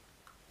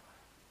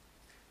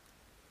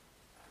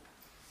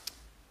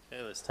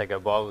Okay, let's take our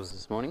Bibles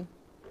this morning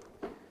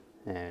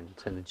and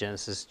turn to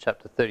Genesis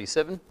chapter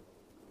 37.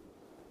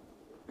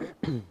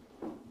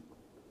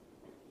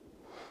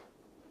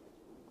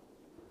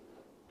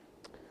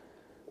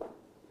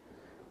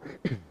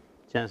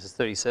 Genesis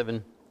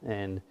 37,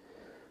 and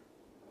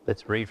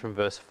let's read from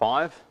verse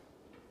 5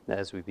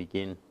 as we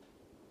begin.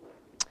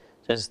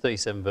 Genesis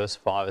 37, verse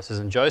 5, it says,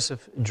 "And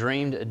Joseph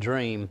dreamed a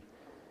dream,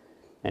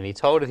 and he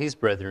told it his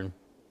brethren,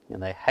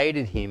 and they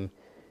hated him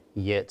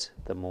yet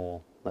the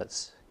more."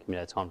 Let's commit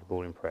our time to the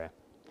Lord in prayer.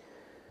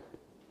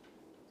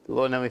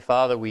 Lord and Heavenly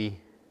Father, we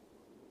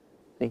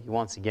thank you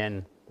once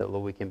again that,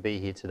 Lord, we can be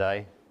here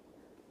today,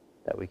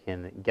 that we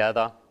can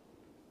gather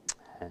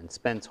and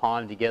spend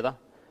time together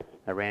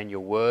around your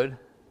word.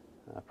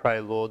 I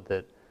pray, Lord,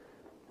 that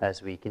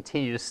as we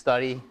continue to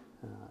study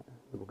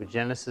the book of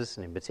Genesis,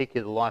 and in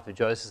particular the life of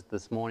Joseph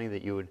this morning,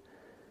 that you would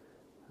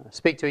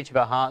speak to each of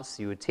our hearts,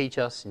 you would teach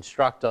us,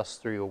 instruct us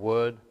through your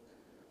word.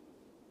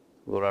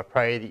 Lord, I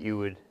pray that you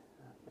would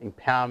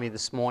empower me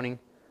this morning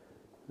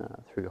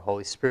through your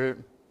Holy Spirit.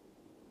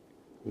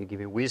 You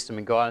give me wisdom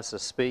and guidance to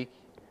speak.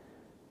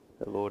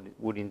 That, Lord, it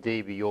would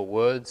indeed be your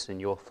words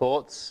and your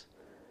thoughts.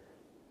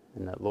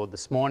 And that, Lord,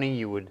 this morning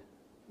you would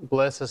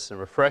bless us and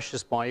refresh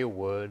us by your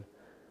word.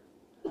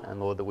 And,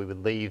 Lord, that we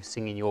would leave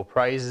singing your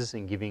praises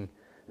and giving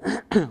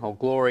all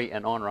glory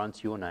and honour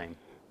unto your name.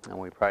 And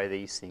we pray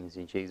these things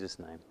in Jesus'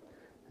 name.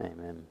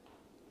 Amen.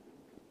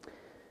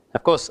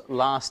 Of course,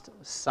 last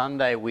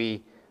Sunday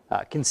we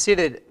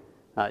considered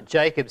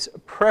Jacob's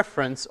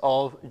preference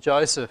of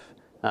Joseph,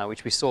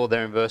 which we saw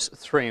there in verse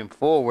 3 and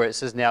 4, where it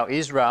says, "Now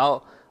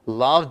Israel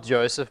loved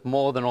Joseph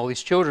more than all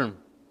his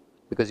children,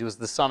 because he was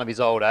the son of his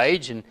old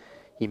age, and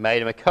he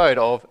made him a coat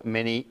of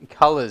many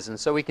colours." And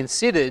so we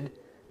considered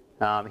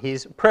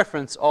his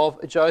preference of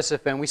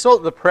Joseph, and we saw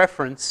that the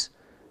preference,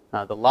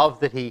 the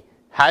love that he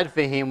had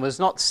for him, was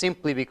not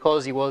simply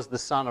because he was the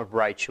son of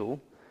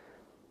Rachel.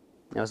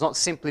 It was not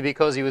simply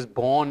because he was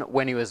born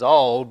when he was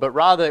old, but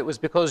rather it was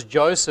because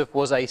Joseph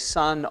was a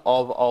son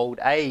of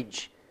old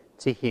age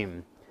to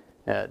him.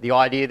 The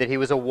idea that he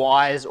was a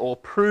wise or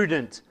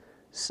prudent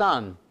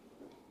son.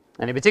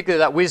 And in particular,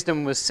 that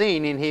wisdom was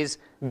seen in his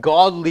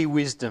godly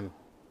wisdom.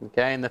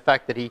 Okay, and the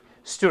fact that he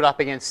stood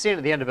up against sin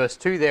at the end of verse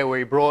 2 there, where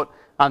he brought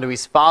unto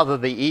his father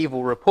the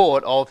evil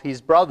report of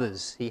his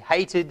brothers. He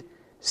hated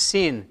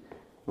sin.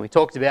 And we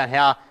talked about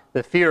how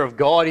the fear of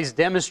God is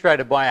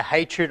demonstrated by a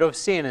hatred of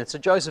sin. And so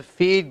Joseph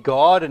feared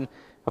God, and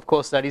of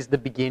course that is the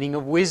beginning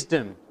of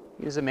wisdom.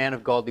 He was a man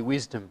of godly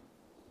wisdom.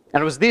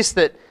 And it was this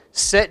that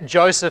set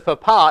Joseph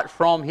apart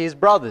from his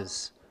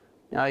brothers.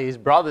 You know, his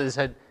brothers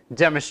had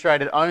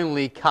demonstrated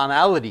only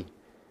carnality,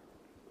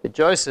 but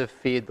Joseph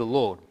feared the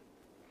Lord.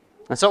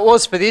 And so it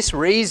was for this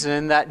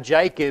reason that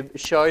Jacob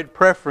showed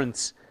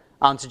preference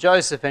unto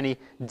Joseph, and he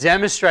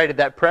demonstrated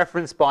that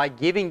preference by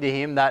giving to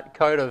him that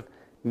coat of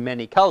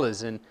many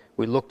colours. And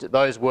we looked at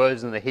those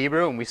words in the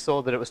Hebrew, and we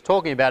saw that it was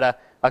talking about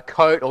a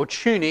coat or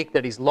tunic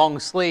that is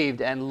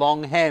long-sleeved and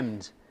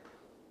long-hemmed.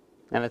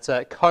 And it's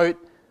a coat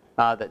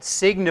that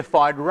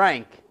signified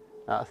rank,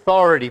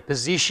 authority,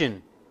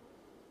 position.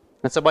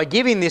 And so by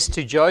giving this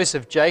to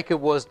Joseph,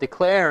 Jacob was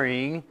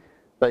declaring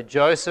that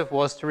Joseph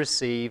was to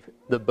receive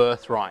the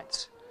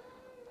birthright.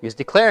 He was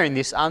declaring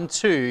this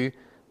unto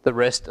the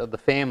rest of the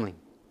family.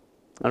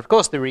 And of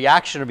course the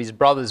reaction of his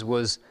brothers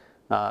was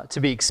to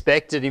be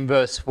expected. In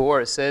verse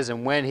 4 it says,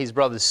 "And when his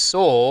brothers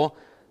saw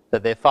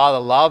that their father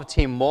loved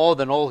him more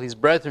than all his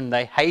brethren,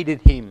 they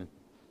hated him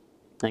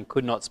and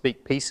could not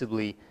speak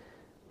peaceably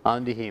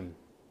unto him."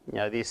 You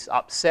know, this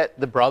upset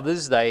the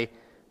brothers. They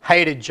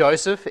hated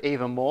Joseph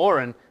even more,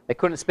 and they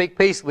couldn't speak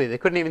peaceably. They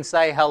couldn't even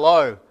say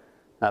hello,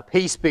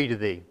 peace be to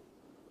thee.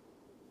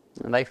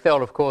 And they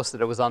felt, of course,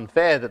 that it was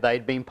unfair, that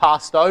they'd been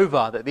passed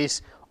over, that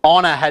this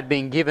honour had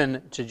been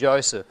given to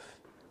Joseph.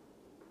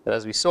 But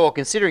as we saw,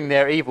 considering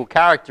their evil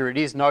character, it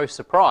is no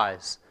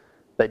surprise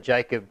that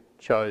Jacob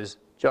chose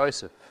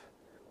Joseph.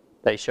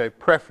 They showed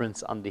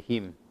preference unto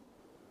him.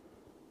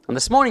 And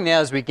this morning now,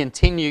 as we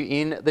continue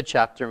in the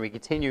chapter, and we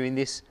continue in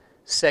this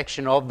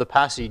section of the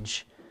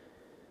passage,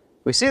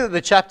 we see that the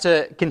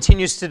chapter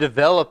continues to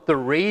develop the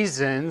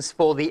reasons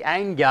for the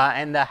anger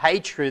and the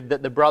hatred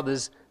that the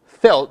brothers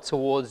felt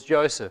towards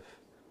Joseph.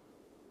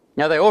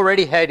 Now, they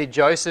already hated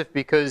Joseph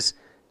because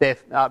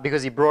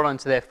he brought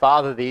unto their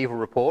father the evil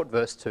report,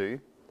 verse 2.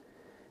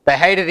 They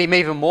hated him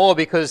even more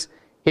because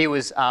he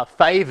was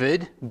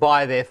favoured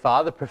by their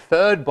father,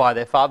 preferred by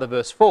their father,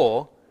 verse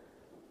 4.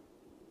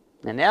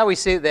 And now we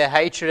see that their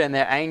hatred and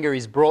their anger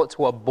is brought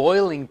to a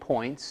boiling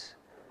point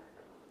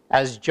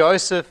as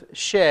Joseph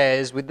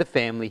shares with the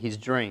family his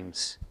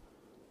dreams.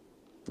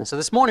 And so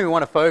this morning we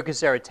want to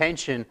focus our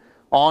attention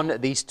on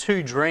these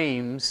two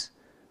dreams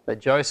that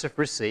Joseph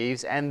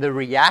receives and the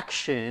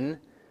reaction,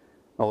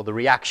 or the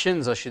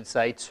reactions, I should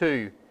say,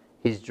 to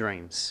his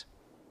dreams.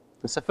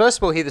 And so first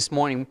of all, here this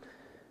morning,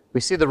 we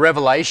see the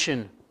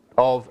revelation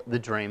of the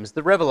dreams.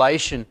 The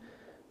revelation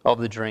of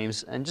the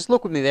dreams. And just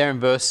look with me there in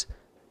verse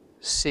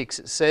 6.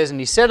 It says, "And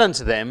he said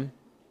unto them,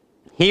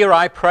 Hear,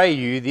 I pray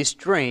you, this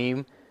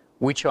dream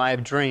which I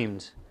have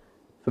dreamed.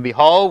 For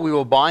behold, we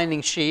were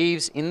binding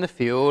sheaves in the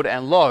field,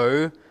 and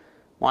lo,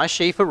 my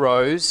sheaf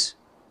arose,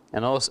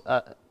 and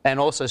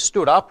also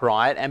stood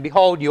upright, and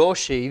behold, your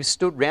sheaves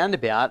stood round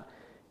about,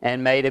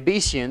 and made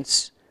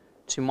obeisance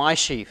to my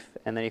sheaf.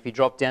 And then if you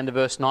drop down to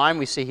verse 9,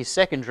 we see his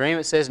second dream.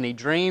 It says, and he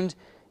dreamed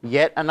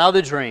yet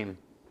another dream,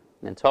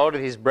 and told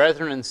it his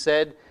brethren, and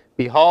said,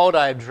 behold,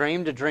 I have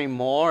dreamed a dream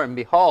more, and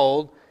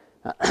behold,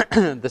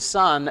 the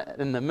sun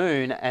and the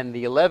moon and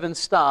the 11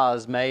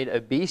 stars made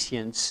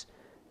obeisance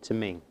to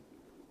me.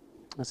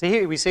 So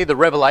here we see the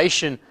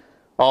revelation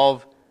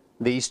of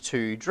these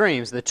two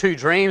dreams, the two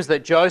dreams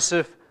that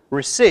Joseph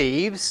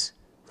receives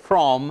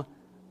from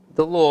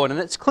the Lord. And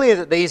it's clear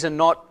that these are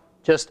not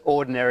just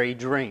ordinary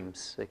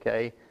dreams,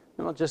 okay?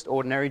 They're not just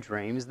ordinary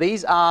dreams.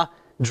 These are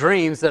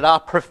dreams that are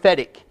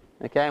prophetic,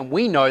 okay? And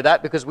we know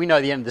that because we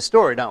know the end of the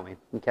story, don't we?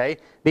 Okay?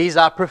 These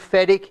are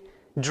prophetic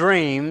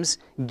dreams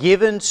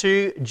given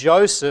to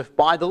Joseph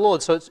by the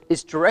Lord. So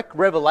it's direct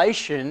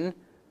revelation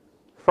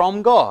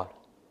from God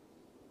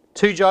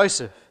to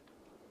Joseph.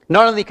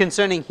 Not only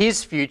concerning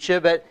his future,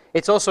 but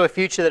it's also a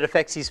future that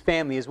affects his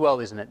family as well,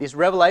 isn't it? This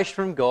revelation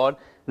from God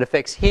that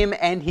affects him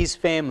and his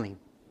family.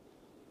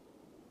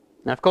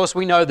 Now, of course,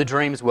 we know the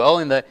dreams well.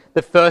 In the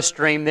first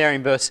dream there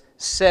in verse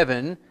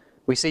 7,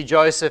 we see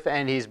Joseph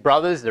and his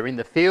brothers. They're in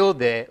the field.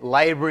 They're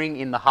labouring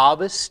in the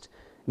harvest,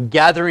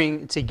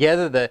 gathering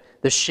together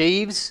the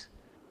sheaves.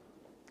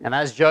 And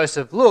as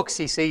Joseph looks,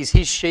 he sees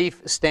his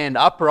sheaf stand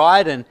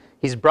upright, and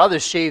his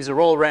brother's sheaves are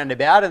all round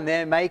about, and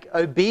they make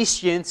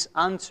obeisance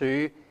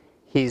unto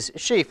his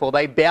sheaf, or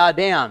they bow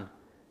down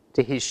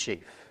to his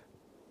sheaf.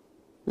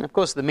 And of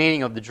course, the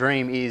meaning of the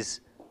dream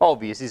is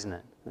obvious, isn't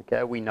it?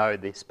 Okay, we know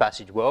this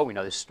passage well, we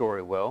know this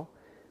story well.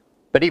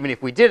 But even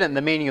if we didn't,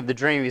 the meaning of the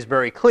dream is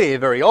very clear,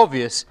 very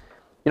obvious.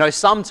 You know,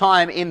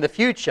 sometime in the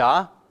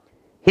future,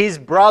 his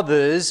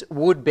brothers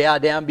would bow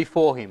down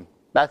before him.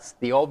 That's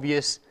the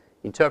obvious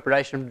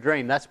interpretation of the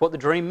dream. That's what the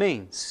dream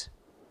means.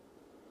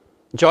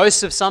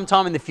 Joseph,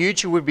 sometime in the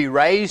future, would be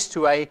raised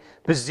to a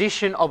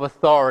position of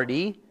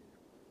authority,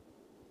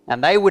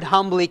 and they would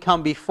humbly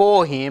come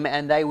before him,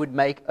 and they would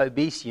make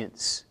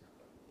obeisance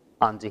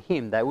unto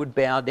him. They would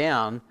bow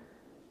down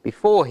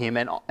before him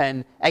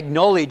and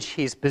acknowledge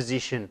his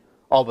position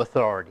of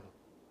authority.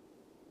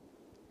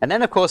 And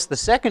then, of course, the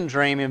second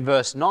dream in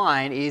verse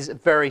 9 is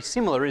very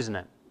similar, isn't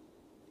it?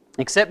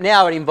 Except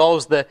now it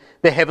involves the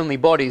heavenly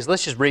bodies.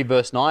 Let's just read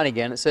verse 9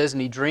 again. It says,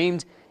 and he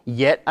dreamed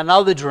yet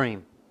another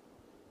dream,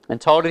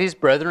 and told it his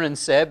brethren, and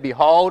said,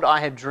 behold, I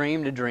have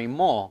dreamed a dream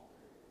more.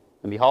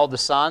 And behold, the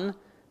sun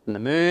and the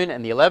moon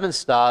and the 11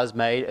 stars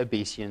made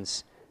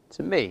obeisance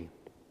to me.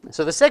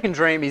 So the second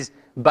dream is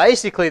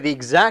basically the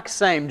exact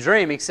same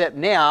dream, except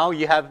now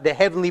you have the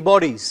heavenly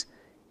bodies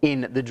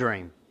in the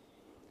dream.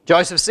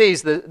 Joseph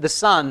sees the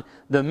sun,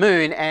 the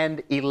moon,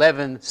 and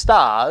 11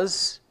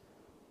 stars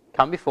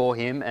come before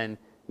him and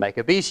make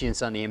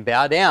obeisance unto him,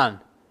 bow down,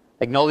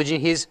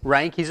 acknowledging his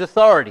rank, his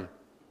authority.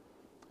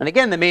 And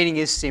again, the meaning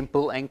is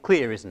simple and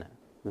clear, isn't it?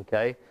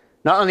 Okay.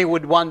 Not only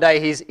would one day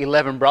his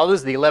 11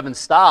 brothers, the 11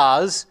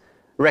 stars,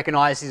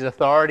 recognize his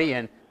authority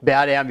and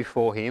bow down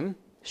before him,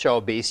 show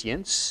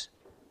obeisance,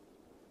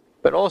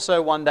 but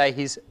also one day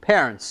his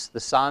parents, the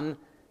sun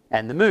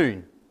and the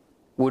moon,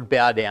 would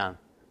bow down,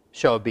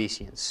 show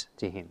obeisance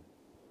to him.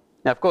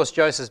 Now, of course,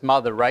 Joseph's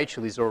mother,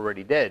 Rachel, is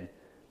already dead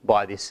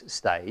by this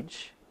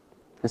stage.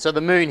 And so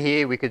the moon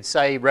here, we could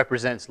say,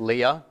 represents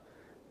Leah,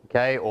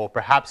 okay, or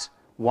perhaps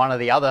one of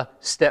the other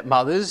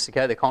stepmothers,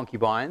 okay, the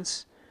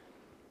concubines.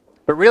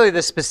 But really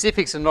the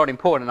specifics are not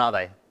important, are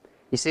they?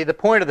 You see, the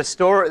point of the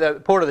story,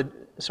 the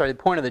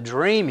point of the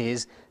dream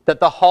is that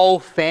the whole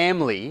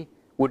family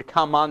would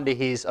come under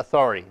his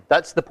authority.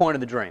 That's the point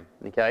of the dream,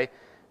 okay?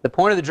 The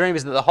point of the dream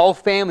is that the whole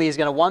family is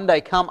going to one day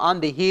come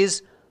under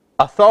his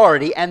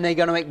authority, and they're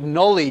going to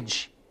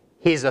acknowledge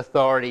his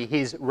authority,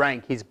 his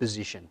rank, his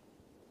position.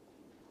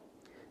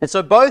 And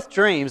so both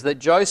dreams that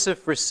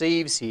Joseph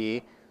receives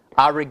here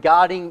are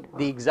regarding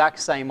the exact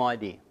same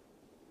idea,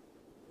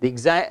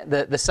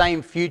 the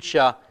same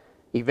future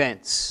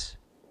events.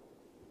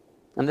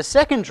 And the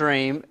second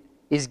dream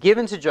is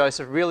given to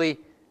Joseph really,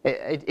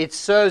 it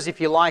serves,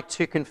 if you like,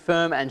 to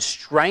confirm and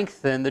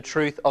strengthen the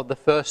truth of the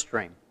first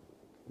dream.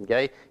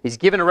 Okay? He's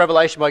given a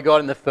revelation by God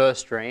in the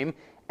first dream,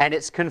 and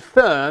it's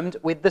confirmed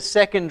with the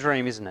second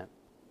dream, isn't it?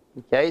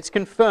 Okay, it's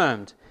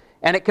confirmed.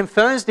 And it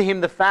confirms to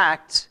him the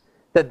fact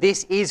that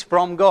this is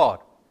from God.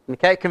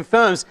 Okay, it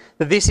confirms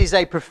that this is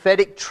a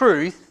prophetic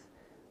truth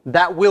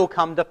that will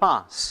come to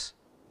pass.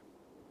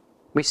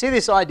 We see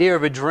this idea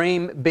of a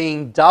dream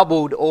being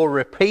doubled or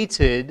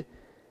repeated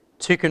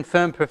to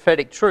confirm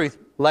prophetic truth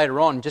later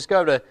on. Just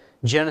go to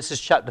Genesis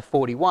chapter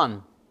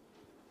 41.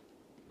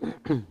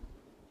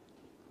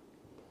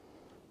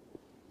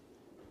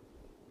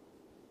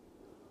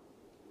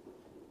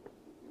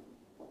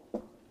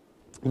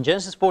 In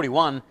Genesis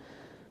 41,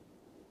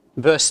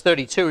 verse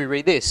 32, we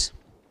read this.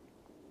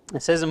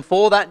 It says, and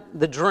for that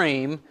the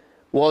dream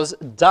was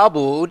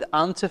doubled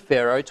unto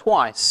Pharaoh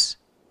twice.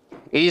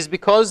 It is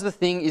because the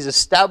thing is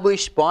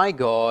established by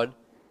God,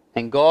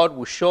 and God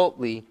will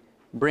shortly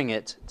bring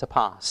it to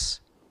pass.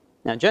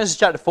 Now, in Genesis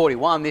chapter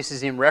 41, this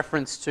is in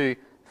reference to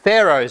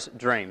Pharaoh's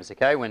dreams,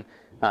 okay? When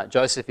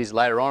Joseph is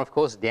later on, of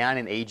course, down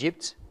in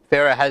Egypt,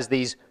 Pharaoh has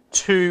these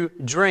two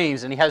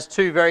dreams, and he has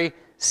two very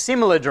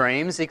similar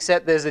dreams,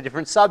 except there's a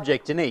different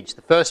subject in each.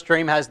 The first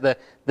dream has the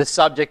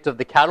subject of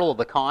the cattle or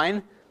the kine,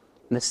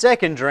 and the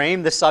second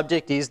dream, the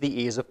subject is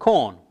the ears of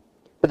corn.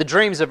 But the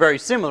dreams are very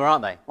similar,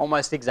 aren't they?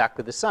 Almost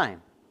exactly the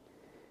same.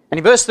 And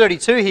in verse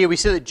 32 here, we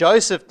see that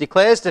Joseph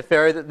declares to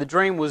Pharaoh that the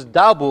dream was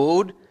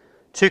doubled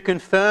to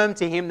confirm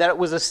to him that it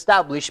was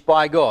established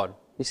by God.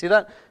 You see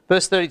that?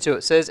 Verse 32,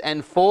 it says,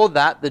 "And for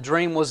that the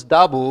dream was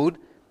doubled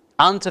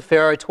unto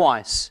Pharaoh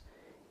twice.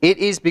 It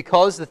is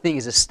because the thing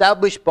is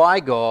established by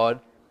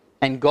God,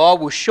 and God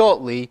will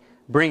shortly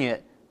bring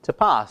it to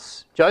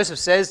pass." Joseph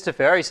says to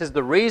Pharaoh, he says,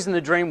 the reason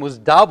the dream was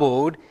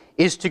doubled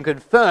is to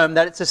confirm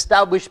that it's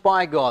established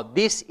by God.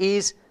 This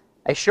is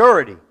a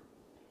surety.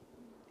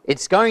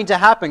 It's going to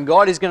happen.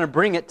 God is going to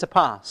bring it to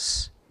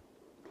pass.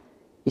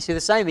 You see,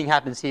 the same thing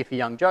happens here for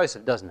young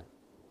Joseph, doesn't it?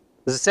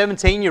 As a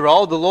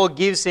 17-year-old, the Lord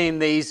gives him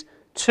these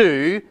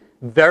two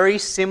very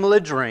similar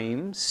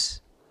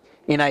dreams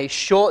in a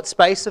short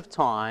space of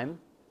time,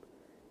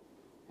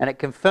 and it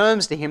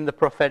confirms to him the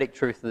prophetic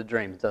truth of the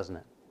dreams, doesn't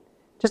it?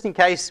 Just in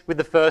case with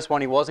the first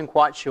one he wasn't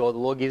quite sure, the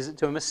Lord gives it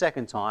to him a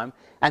second time,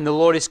 and the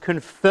Lord is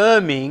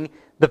confirming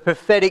the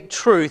prophetic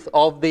truth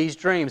of these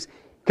dreams,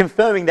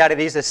 confirming that it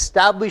is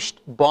established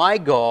by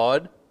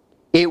God,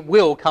 it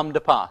will come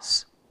to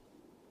pass.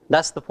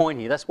 That's the point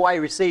here. That's why he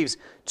receives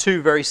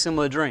two very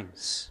similar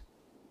dreams.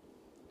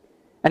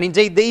 And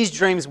indeed, these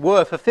dreams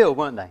were fulfilled,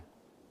 weren't they?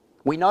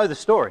 We know the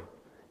story.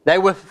 They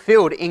were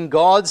fulfilled in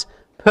God's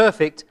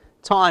perfect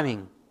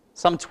timing.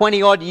 Some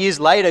 20-odd years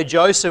later,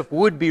 Joseph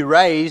would be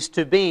raised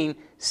to being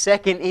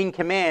second in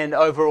command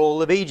over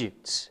all of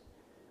Egypt.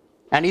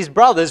 And his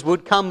brothers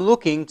would come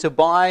looking to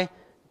buy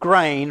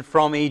grain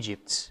from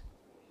Egypt.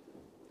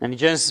 And in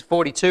Genesis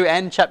 42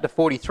 and chapter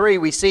 43,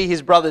 we see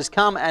his brothers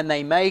come and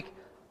they make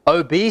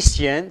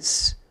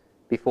obeisance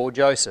before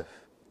Joseph.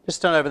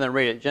 Just turn over and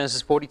read it.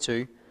 Genesis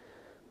 42.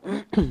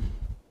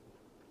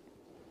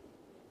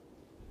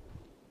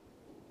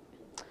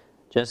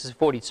 Genesis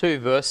 42,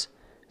 verse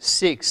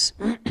 6.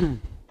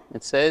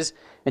 It says,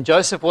 "And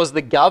Joseph was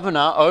the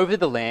governor over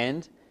the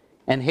land,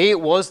 and he it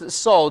was that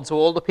sold to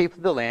all the people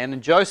of the land.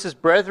 And Joseph's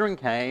brethren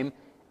came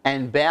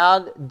and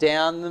bowed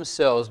down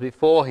themselves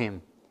before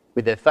him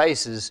with their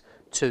faces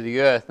to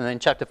the earth." And then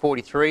chapter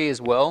 43 as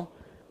well,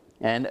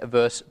 and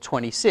verse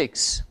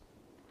 26.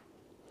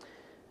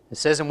 It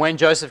says, "And when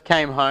Joseph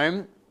came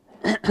home,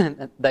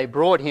 they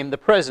brought him the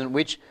present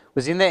which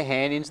was in their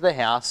hand into the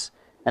house,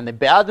 and they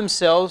bowed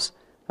themselves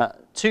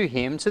to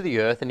him to the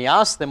earth. And he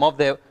asked them of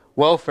their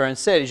welfare and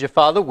said, Is your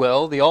father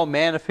well? The old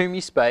man of whom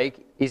you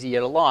spake, is he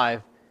yet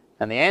alive?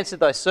 And they answered,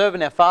 Thy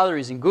servant, our father,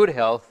 is in good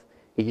health.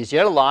 He is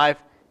yet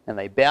alive. And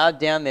they bowed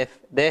down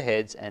their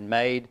heads and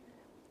made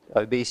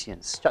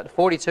obeisance." Chapter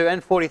 42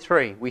 and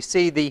 43, we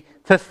see the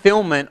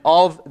fulfillment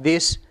of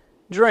this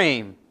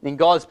dream. In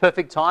God's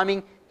perfect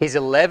timing, his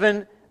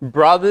 11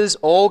 brothers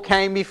all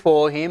came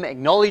before him,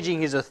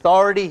 acknowledging his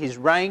authority, his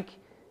rank,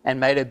 and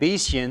made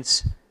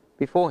obeisance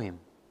before him.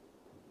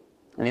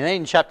 And then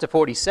in chapter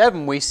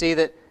 47, we see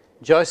that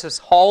Joseph's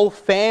whole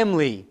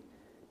family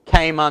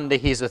came under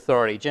his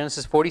authority.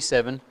 Genesis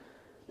 47,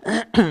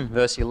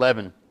 verse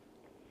 11.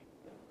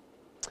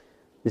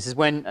 This is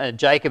when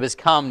Jacob has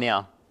come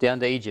now down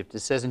to Egypt.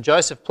 It says, "And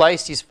Joseph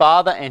placed his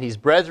father and his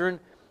brethren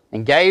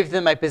and gave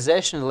them a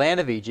possession in the land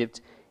of Egypt,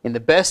 in the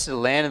best of the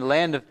land, in the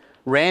land of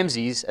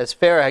Ramses, as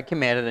Pharaoh had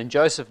commanded. And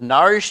Joseph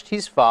nourished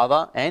his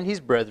father and his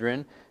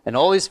brethren and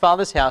all his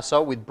father's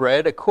household with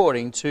bread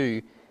according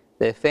to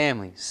their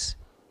families."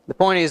 The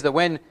point is that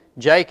when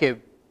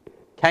Jacob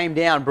came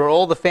down, brought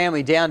all the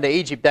family down to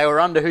Egypt, they were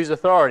under whose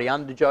authority?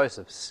 Under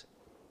Joseph's.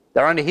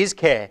 They were under his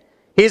care,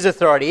 his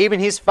authority. Even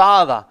his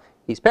father,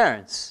 his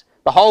parents,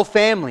 the whole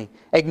family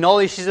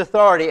acknowledged his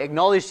authority,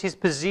 acknowledged his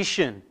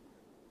position.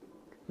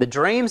 The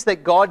dreams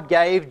that God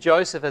gave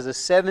Joseph as a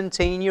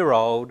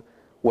 17-year-old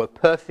were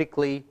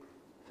perfectly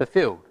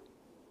fulfilled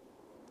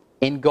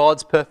in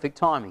God's perfect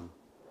timing.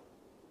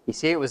 You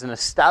see, it was an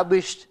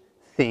established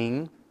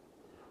thing,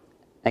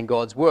 and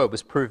God's word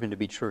was proven to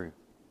be true.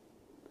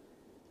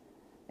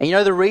 And you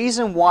know, the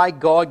reason why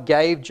God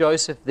gave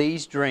Joseph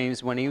these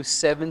dreams when he was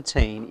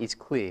 17 is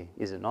clear,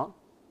 is it not?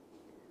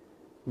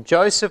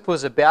 Joseph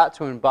was about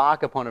to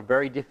embark upon a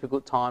very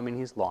difficult time in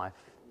his life,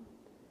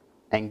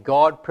 and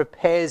God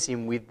prepares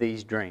him with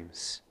these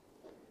dreams.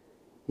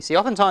 You see,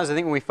 oftentimes I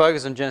think when we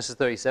focus on Genesis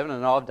 37, and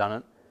I know I've done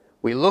it,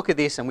 we look at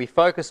this and we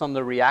focus on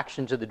the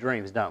reaction to the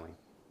dreams, don't we?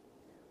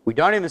 We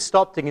don't even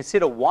stop to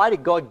consider, why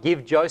did God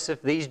give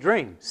Joseph these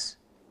dreams?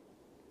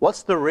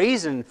 What's the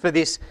reason for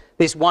this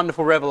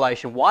wonderful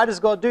revelation? Why does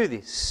God do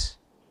this?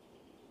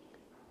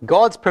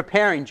 God's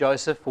preparing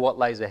Joseph for what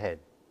lays ahead.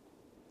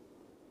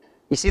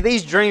 You see,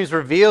 these dreams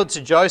revealed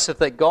to Joseph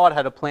that God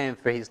had a plan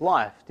for his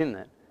life, didn't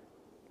it?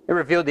 It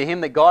revealed to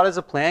him that God has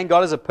a plan,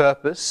 God has a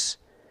purpose.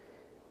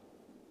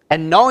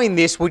 And knowing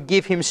this would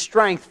give him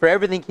strength for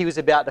everything he was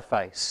about to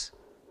face.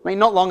 I mean,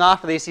 not long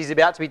after this, he's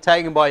about to be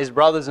taken by his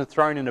brothers and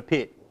thrown in a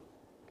pit.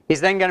 He's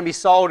then going to be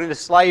sold into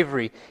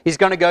slavery. He's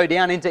going to go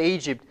down into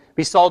Egypt,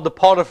 be sold to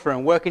Potiphar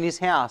and work in his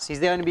house. He's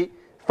going to be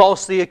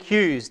falsely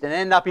accused and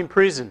end up in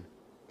prison.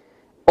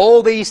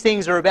 All these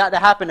things are about to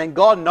happen, and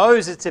God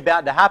knows it's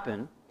about to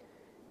happen.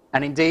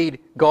 And indeed,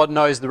 God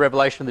knows the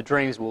revelation of the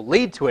dreams will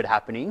lead to it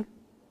happening.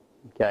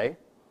 Okay?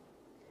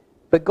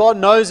 But God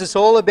knows it's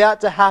all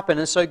about to happen,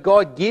 and so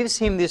God gives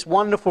him this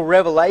wonderful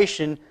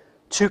revelation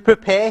to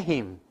prepare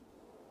him.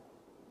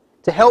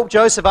 To help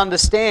Joseph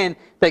understand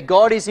that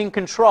God is in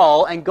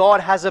control and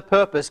God has a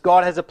purpose,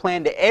 God has a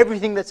plan to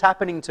everything that's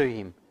happening to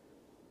him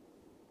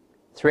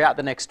throughout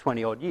the next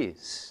 20 odd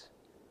years.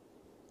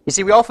 You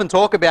see, we often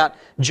talk about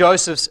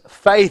Joseph's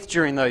faith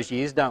during those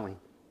years, don't we?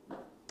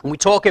 And we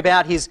talk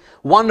about his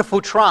wonderful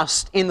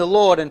trust in the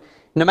Lord, and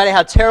no matter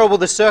how terrible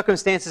the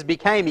circumstances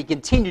became, he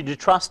continued to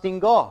trust in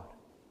God.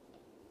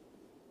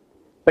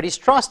 But his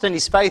trust and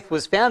his faith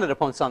was founded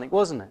upon something,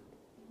 wasn't it?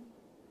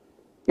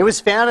 It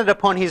was founded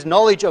upon his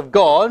knowledge of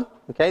God,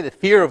 okay, the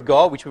fear of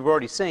God, which we've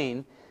already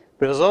seen,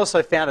 but it was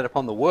also founded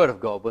upon the Word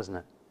of God, wasn't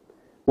it?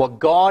 What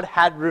God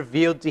had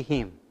revealed to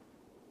him.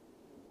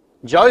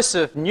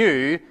 Joseph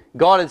knew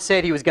God had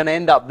said he was going to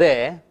end up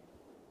there,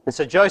 and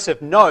so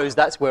Joseph knows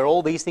that's where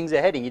all these things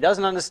are heading. He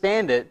doesn't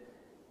understand it,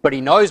 but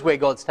he knows where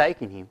God's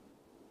taking him.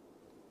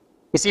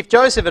 You see, if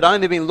Joseph had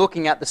only been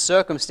looking at the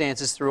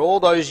circumstances through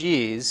all those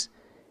years,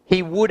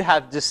 he would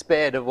have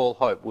despaired of all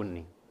hope, wouldn't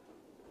he?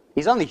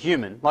 He's only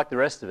human, like the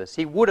rest of us.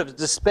 He would have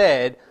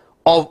despaired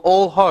of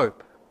all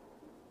hope.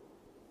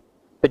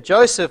 But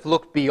Joseph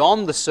looked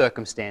beyond the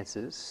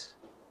circumstances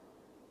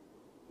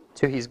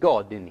to his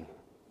God, didn't he?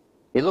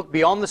 He looked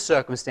beyond the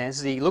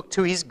circumstances. He looked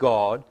to his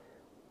God.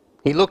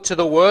 He looked to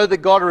the word that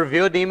God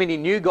revealed to him, and he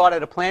knew God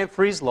had a plan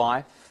for his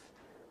life.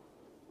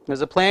 It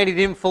was a plan he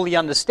didn't fully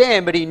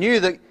understand, but he knew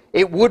that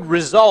it would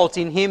result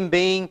in him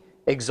being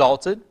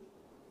exalted,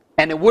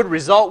 and it would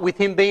result with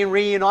him being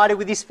reunited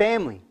with his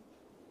family.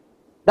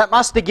 That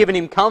must have given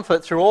him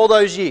comfort through all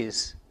those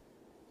years.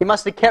 He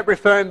must have kept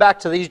referring back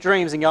to these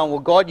dreams and going, well,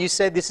 God, you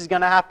said this is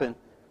going to happen,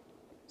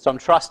 so I'm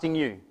trusting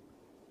you.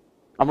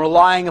 I'm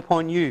relying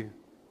upon you.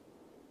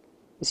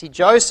 You see,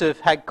 Joseph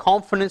had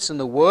confidence in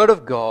the Word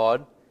of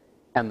God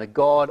and the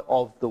God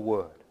of the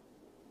Word.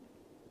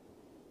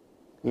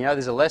 You know,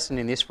 there's a lesson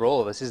in this for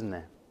all of us, isn't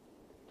there?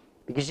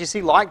 Because you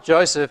see, like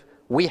Joseph,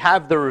 we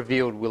have the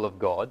revealed will of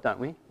God, don't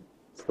we?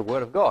 It's the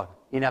Word of God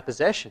in our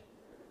possession.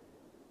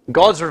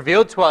 God's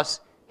revealed to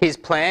us His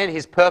plan,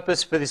 His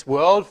purpose for this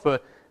world, for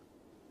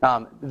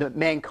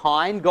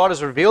mankind. God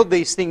has revealed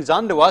these things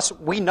unto us.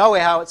 We know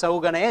how it's all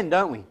going to end,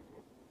 don't we?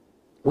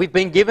 We've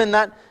been given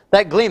that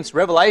glimpse.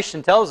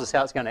 Revelation tells us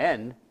how it's going to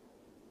end.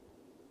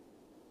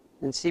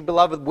 And see,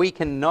 beloved, we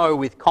can know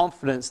with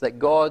confidence that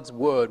God's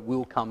word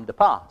will come to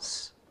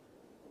pass,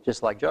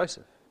 just like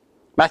Joseph.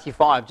 Matthew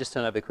 5, just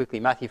turn over quickly.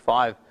 Matthew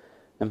 5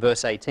 and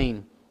verse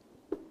 18.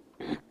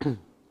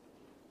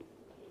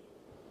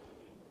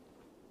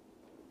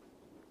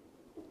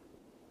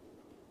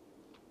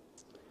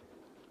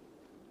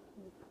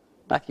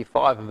 Matthew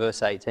 5 and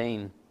verse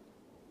 18.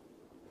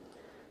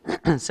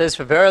 It says,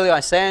 "For verily I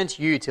say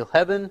unto you, till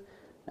heaven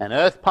and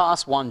earth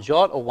pass, one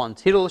jot or one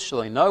tittle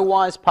shall in no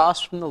wise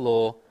pass from the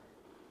law,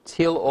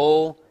 till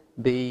all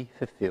be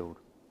fulfilled."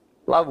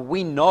 Beloved,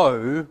 we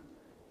know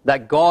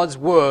that God's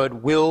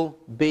word will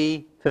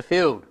be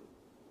fulfilled.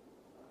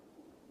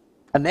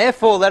 And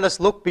therefore, let us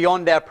look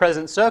beyond our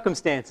present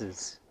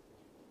circumstances.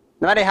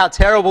 No matter how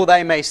terrible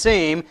they may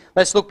seem,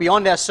 let's look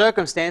beyond our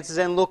circumstances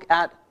and look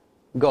at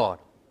God.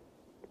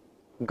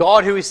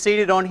 God who is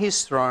seated on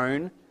His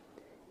throne,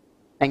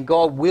 and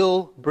God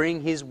will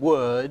bring His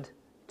word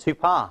to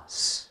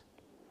pass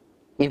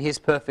in His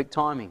perfect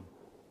timing.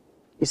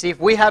 You see, if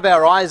we have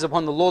our eyes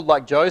upon the Lord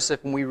like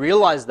Joseph and we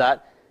realize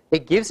that,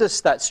 it gives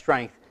us that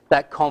strength,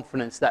 that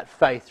confidence, that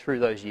faith through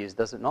those years,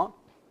 does it not?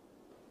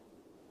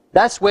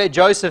 That's where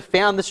Joseph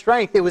found the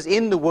strength. It was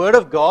in the Word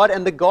of God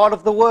and the God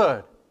of the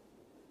Word.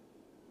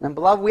 And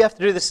beloved, we have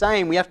to do the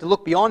same. We have to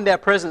look beyond our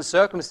present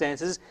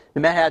circumstances,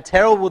 no matter how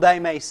terrible they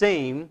may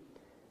seem,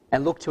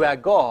 and look to our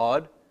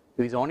God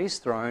who is on His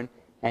throne,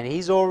 and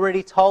He's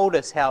already told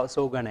us how it's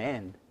all going to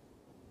end.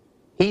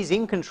 He's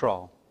in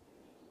control,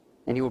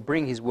 and He will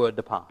bring His word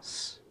to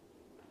pass.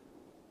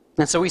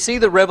 And so we see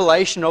the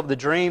revelation of the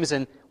dreams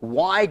and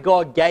why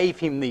God gave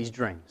him these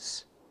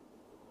dreams.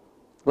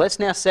 Let's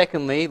now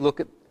secondly look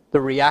at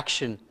the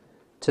reaction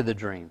to the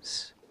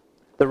dreams.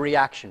 The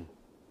reaction.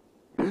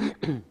 Let's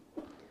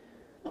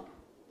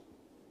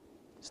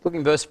look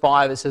in verse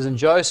 5. It says, "And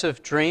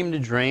Joseph dreamed a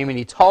dream, and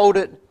he told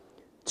it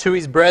to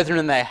his brethren,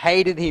 and they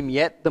hated him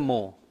yet the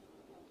more.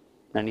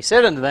 And he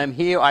said unto them,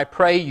 Hear, I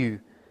pray you,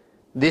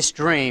 this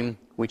dream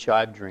which I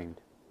have dreamed."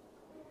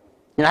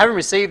 And having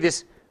received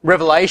this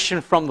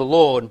revelation from the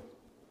Lord,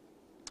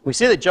 we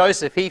see that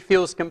Joseph, he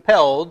feels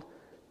compelled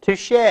to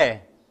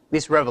share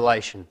this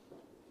revelation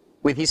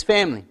with his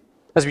family.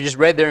 As we just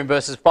read there in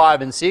verses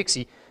 5 and 6,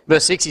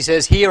 verse 6 he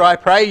says, "Hear, I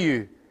pray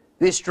you,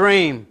 this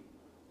dream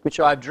which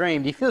I have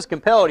dreamed." He feels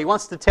compelled. He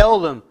wants to tell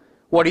them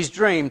what he's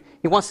dreamed.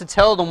 He wants to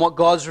tell them what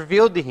God's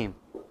revealed to him.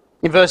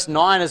 In verse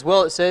 9 as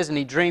well it says, and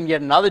he dreamed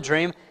yet another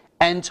dream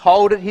and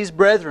told it his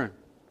brethren.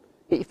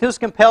 He feels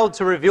compelled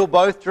to reveal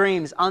both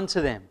dreams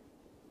unto them.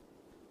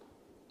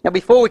 Now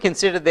before we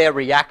consider their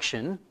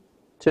reaction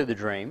to the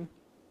dream,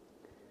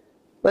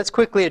 let's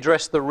quickly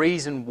address the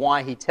reason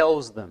why he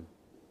tells them.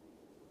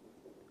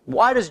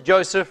 Why does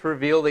Joseph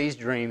reveal these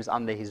dreams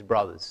unto his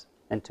brothers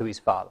and to his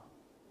father?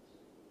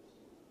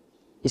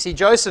 You see,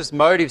 Joseph's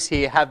motives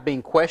here have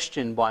been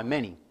questioned by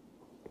many.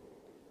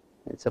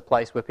 It's a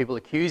place where people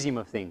accuse him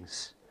of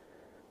things.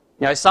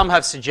 You know, some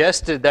have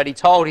suggested that he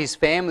told his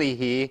family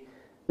here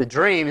the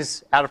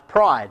dreams out of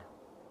pride.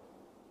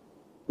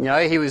 You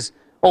know, he was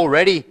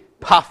already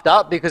puffed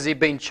up because he'd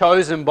been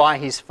chosen by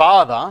his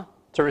father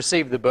to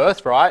receive the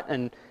birthright,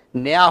 and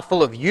now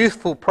full of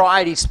youthful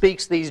pride he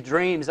speaks these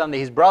dreams unto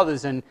his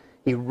brothers and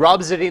he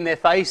rubs it in their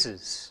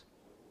faces.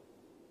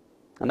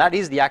 And that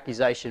is the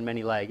accusation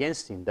many lay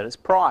against him, that it's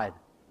pride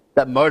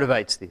that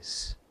motivates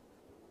this.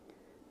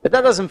 But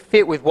that doesn't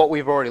fit with what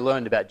we've already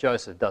learned about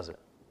Joseph, does it?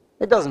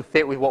 It doesn't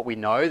fit with what we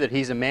know, that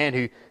he's a man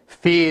who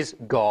fears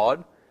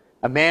God,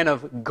 a man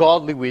of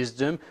godly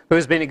wisdom, who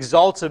has been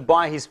exalted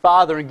by his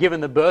father and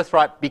given the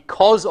birthright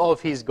because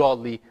of his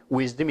godly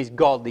wisdom, his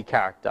godly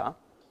character.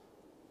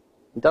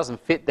 It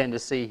doesn't fit then to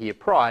see here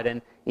pride,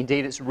 and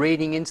indeed it's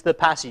reading into the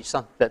passage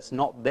something that's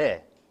not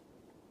there.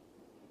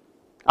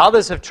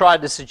 Others have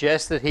tried to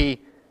suggest that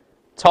he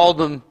told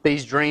them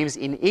these dreams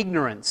in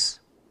ignorance,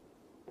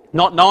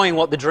 not knowing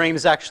what the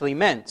dreams actually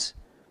meant.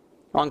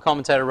 One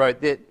commentator wrote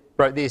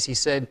this, he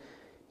said,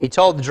 he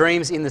told the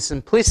dreams in the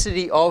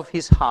simplicity of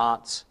his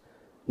heart,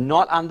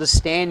 not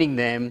understanding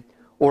them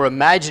or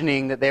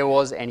imagining that there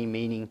was any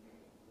meaning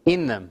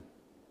in them.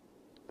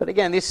 But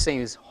again, this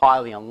seems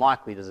highly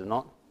unlikely, does it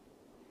not?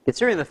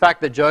 Considering the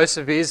fact that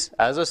Joseph is,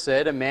 as I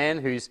said, a man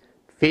who's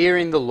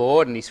fearing the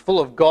Lord and he's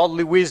full of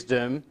godly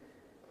wisdom,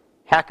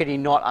 how could he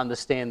not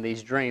understand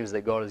these dreams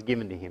that God has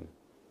given to him?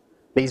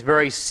 These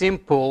very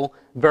simple,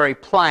 very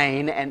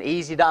plain and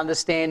easy to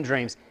understand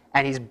dreams.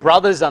 And his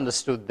brothers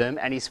understood them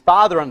and his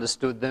father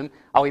understood them.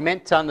 Are we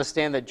meant to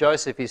understand that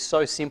Joseph is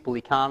so simple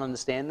he can't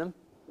understand them?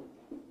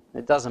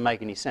 It doesn't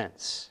make any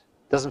sense.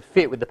 It doesn't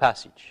fit with the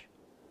passage.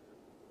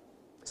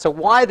 So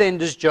why then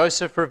does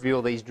Joseph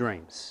reveal these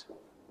dreams?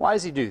 Why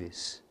does he do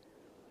this?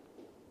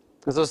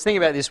 As I was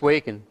thinking about this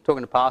week and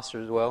talking to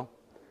Pastor as well,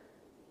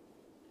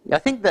 I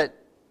think that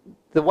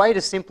the way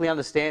to simply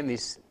understand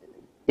this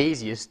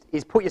easiest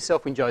is put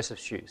yourself in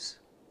Joseph's shoes.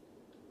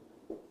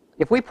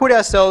 If we put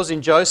ourselves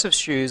in Joseph's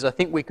shoes, I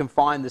think we can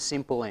find the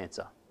simple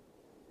answer.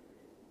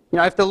 You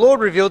know, if the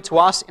Lord revealed to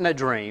us in a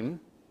dream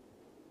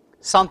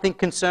something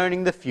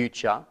concerning the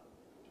future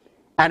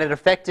and it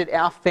affected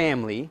our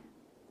family,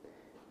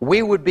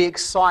 we would be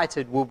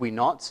excited, would we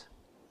not,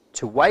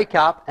 to wake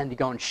up and to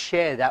go and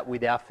share that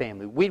with our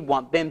family. We'd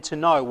want them to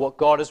know what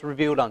God has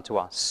revealed unto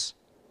us.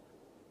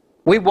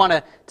 We want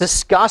to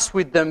discuss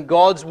with them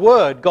God's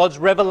word, God's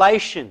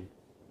revelation.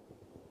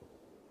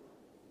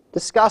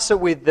 Discuss it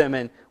with them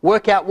and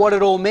work out what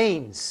it all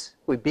means.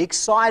 We'd be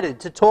excited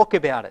to talk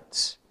about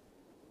it.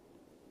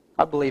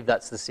 I believe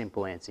that's the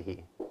simple answer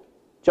here.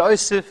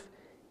 Joseph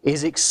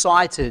is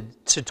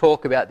excited to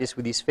talk about this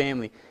with his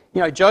family.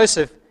 You know,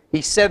 Joseph,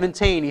 he's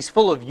 17. He's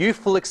full of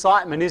youthful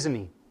excitement, isn't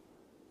he?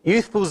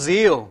 Youthful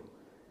zeal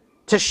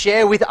to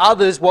share with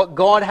others what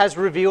God has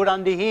revealed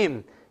unto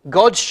him.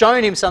 God's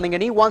shown him something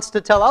and he wants to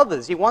tell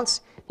others. He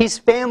wants his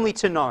family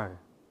to know.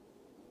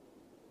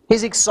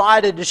 He's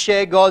excited to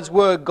share God's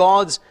word,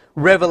 God's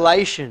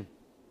revelation.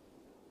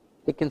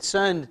 It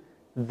concerned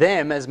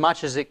them as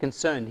much as it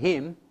concerned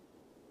him.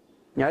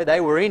 You know,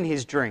 they were in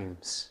his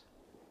dreams.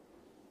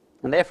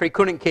 And therefore he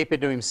couldn't keep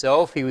it to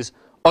himself. He was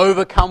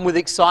overcome with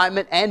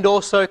excitement and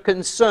also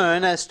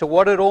concern as to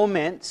what it all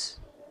meant.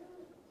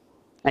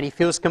 And he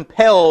feels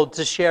compelled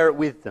to share it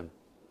with them.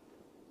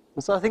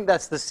 And so I think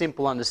that's the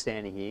simple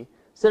understanding here.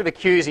 Instead of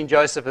accusing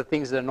Joseph of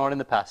things that are not in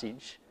the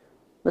passage,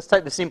 let's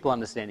take the simple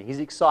understanding. He's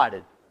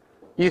excited.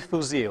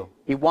 Youthful zeal.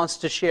 He wants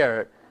to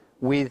share it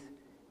with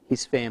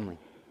his family.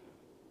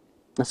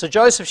 And so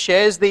Joseph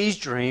shares these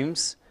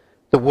dreams,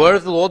 the word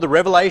of the Lord, the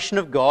revelation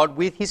of God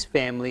with his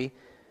family,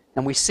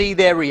 and we see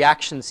their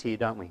reactions here,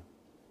 don't we?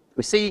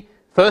 We see,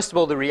 first of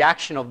all, the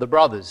reaction of the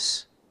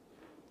brothers.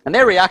 And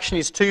their reaction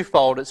is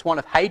twofold. It's one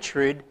of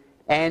hatred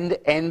and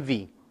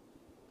envy.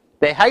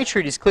 Their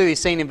hatred is clearly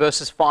seen in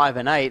verses 5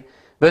 and 8.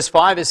 Verse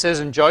 5 it says,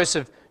 and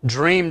Joseph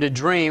dreamed a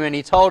dream, and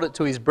he told it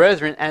to his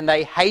brethren, and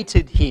they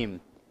hated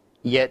him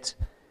yet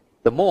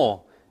the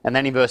more. And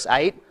then in verse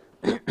 8,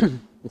 it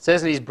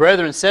says, and his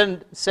brethren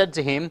said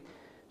to him,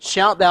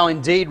 shalt thou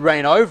indeed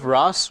reign over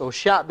us, or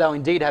shalt thou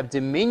indeed have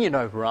dominion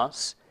over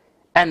us?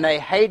 And they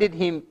hated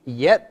him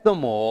yet the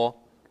more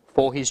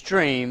for his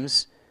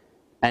dreams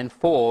and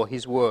for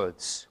his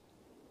words.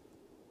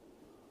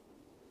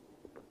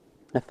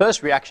 The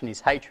first reaction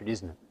is hatred,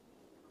 isn't it?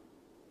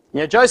 You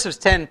know, Joseph's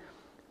 10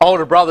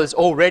 older brothers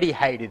already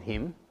hated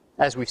him.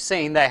 As we've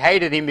seen, they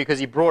hated him because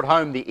he brought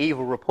home the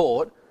evil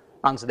report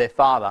unto their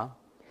father.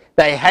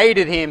 They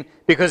hated him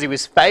because he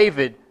was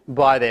favoured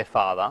by their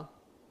father.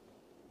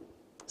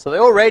 So they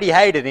already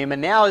hated him,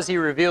 and now as he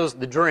reveals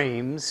the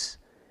dreams,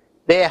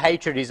 their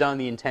hatred is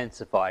only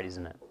intensified,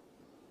 isn't it?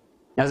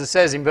 As it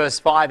says in verse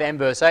 5 and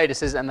verse 8, it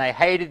says, and they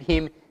hated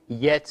him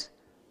yet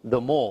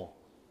the more.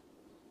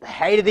 They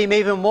hated him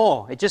even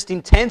more. It just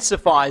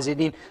intensifies,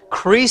 it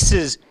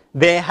increases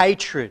their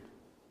hatred.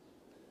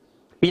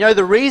 You know,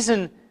 the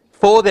reason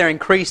for their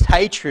increased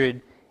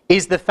hatred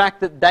is the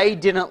fact that they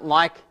didn't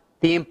like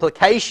the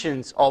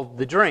implications of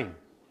the dream.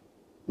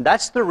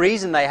 That's the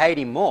reason they hate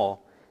him more.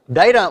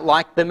 They don't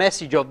like the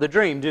message of the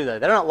dream, do they?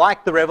 They don't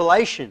like the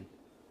revelation.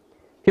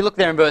 If you look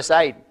there in verse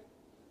 8,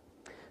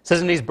 it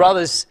says, and his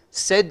brothers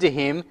said to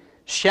him,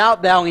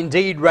 shalt thou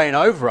indeed reign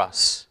over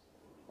us?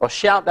 Or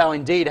shalt thou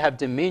indeed have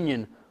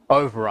dominion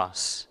over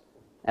us?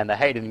 And they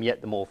hated him yet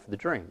the more for the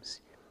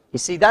dreams. You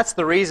see, that's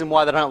the reason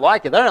why they don't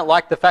like it. They don't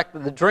like the fact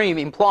that the dream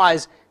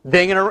implies he's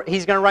going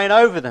to reign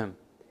over them.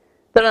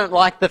 They don't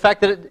like the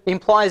fact that it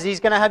implies he's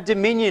going to have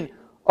dominion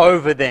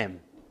over them.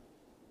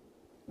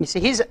 You see,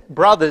 his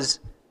brothers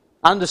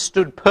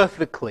understood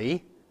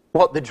perfectly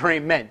what the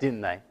dream meant,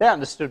 didn't they? They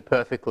understood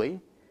perfectly.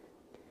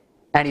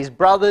 And his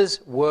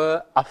brothers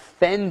were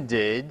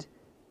offended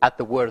at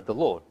the word of the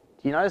Lord.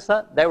 Do you notice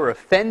that? They were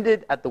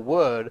offended at the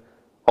word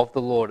of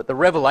the Lord, at the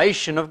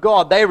revelation of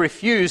God. They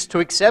refused to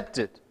accept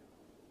it.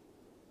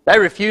 They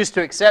refused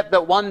to accept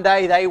that one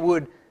day they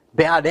would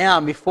bow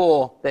down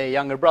before their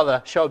younger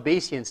brother, show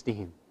obeisance to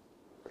him.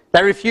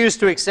 They refused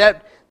to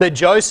accept that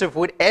Joseph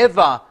would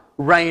ever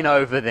reign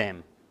over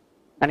them.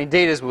 And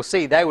indeed, as we'll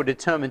see, they were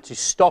determined to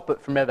stop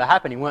it from ever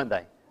happening, weren't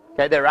they?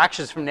 Okay, their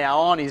actions from now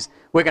on is,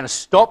 we're going to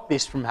stop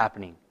this from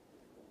happening.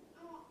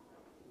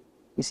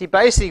 You see,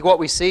 basically what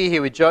we see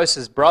here with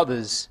Joseph's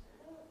brothers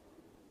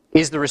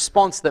is the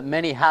response that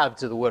many have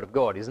to the Word of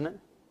God, isn't it?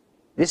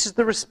 This is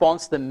the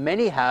response that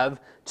many have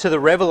to the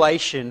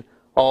revelation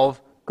of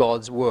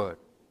God's Word.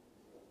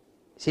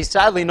 See,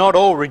 sadly, not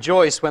all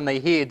rejoice when they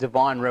hear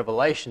divine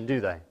revelation, do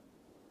they?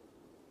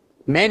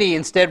 Many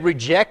instead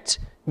reject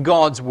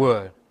God's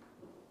Word.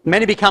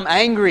 Many become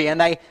angry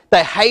and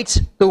they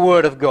hate the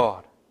Word of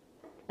God.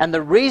 And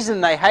the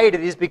reason they hate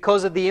it is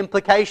because of the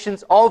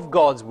implications of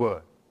God's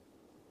Word.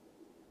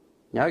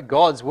 You know,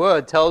 God's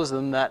Word tells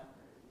them that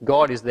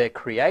God is their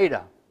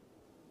Creator.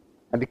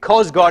 And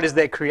because God is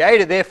their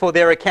Creator, therefore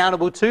they're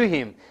accountable to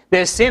Him.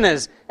 They're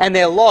sinners and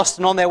they're lost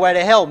and on their way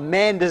to hell.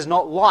 Man does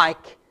not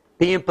like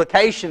the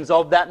implications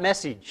of that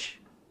message.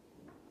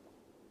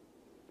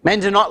 Men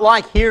do not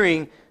like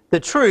hearing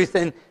the truth,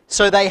 and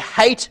so they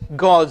hate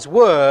God's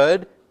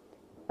Word.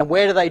 And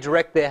where do they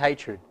direct their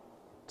hatred?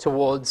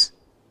 Towards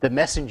the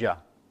messenger.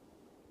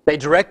 They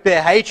direct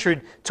their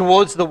hatred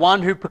towards the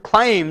one who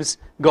proclaims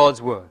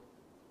God's Word.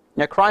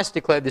 Now, Christ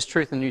declared this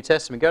truth in the New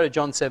Testament. Go to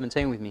John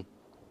 17 with me.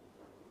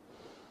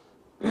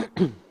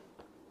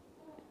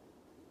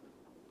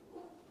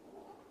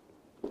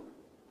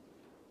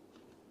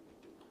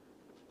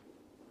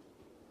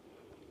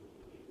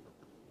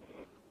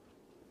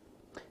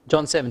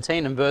 John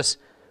 17 and verse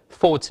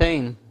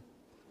 14.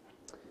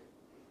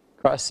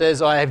 Christ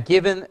says, I have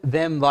given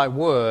them thy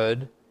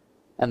word,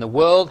 and the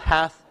world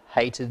hath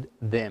hated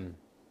them,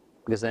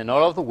 because they're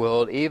not of the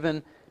world,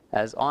 even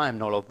as I am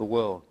not of the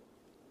world.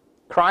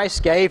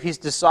 Christ gave his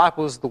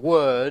disciples the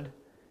word,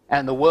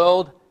 and the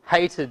world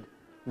hated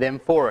them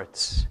for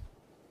it.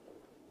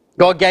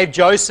 God gave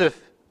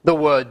Joseph the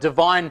word,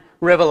 divine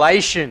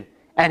revelation,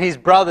 and his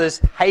brothers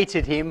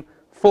hated him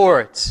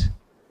for it.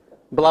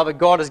 Beloved,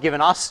 God has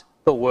given us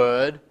the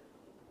word,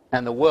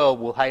 and the world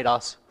will hate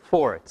us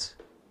for it.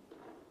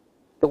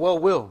 The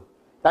world will.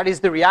 That is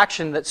the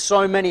reaction that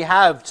so many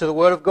have to the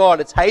Word of God.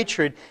 It's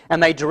hatred,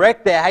 and they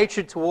direct their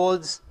hatred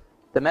towards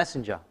the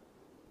messenger,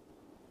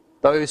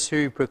 those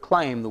who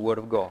proclaim the Word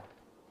of God.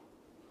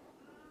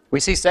 We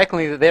see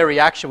secondly that their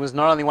reaction was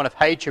not only one of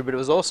hatred, but it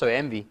was also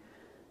envy.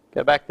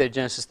 Go back there,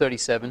 Genesis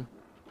 37,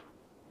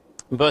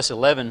 verse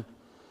 11.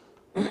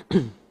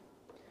 It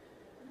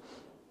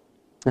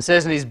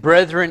says, and his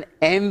brethren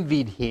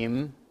envied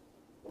him,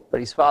 but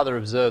his father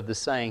observed the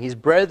saying. His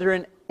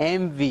brethren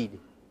envied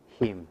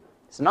him.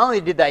 So not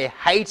only did they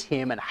hate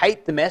him and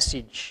hate the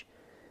message,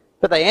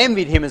 but they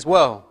envied him as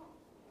well.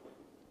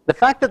 The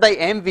fact that they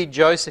envied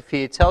Joseph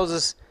here tells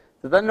us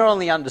that they not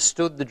only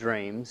understood the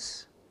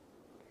dreams,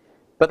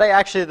 but they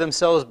actually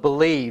themselves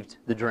believed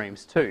the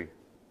dreams too.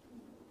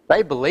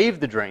 They believed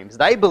the dreams.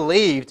 They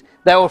believed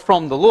they were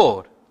from the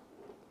Lord.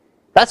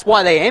 That's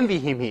why they envy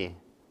him here,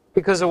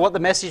 because of what the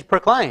message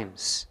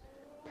proclaims.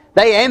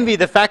 They envy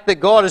the fact that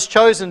God has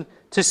chosen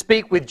to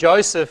speak with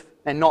Joseph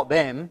and not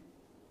them.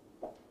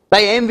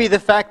 They envy the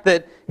fact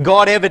that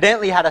God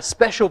evidently had a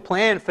special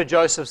plan for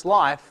Joseph's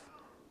life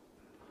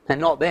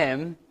and not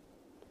them.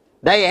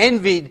 They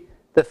envied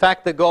the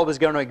fact that God was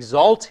going to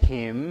exalt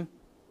him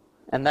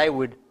and they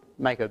would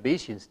make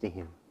obeisance to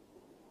him.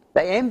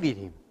 They envied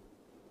him.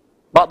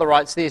 Butler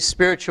writes this,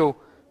 spiritual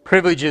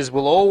privileges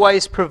will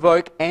always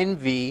provoke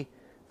envy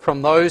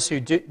from those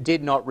who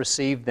did not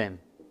receive them.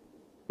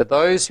 But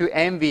those who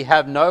envy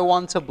have no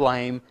one to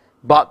blame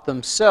but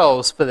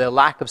themselves for their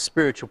lack of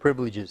spiritual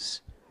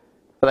privileges.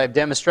 For they have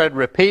demonstrated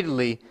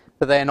repeatedly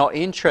that they are not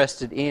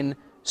interested in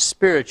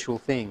spiritual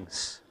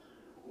things.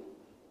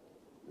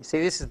 You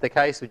see, this is the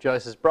case with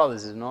Joseph's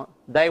brothers, is it not?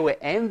 They were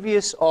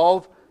envious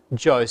of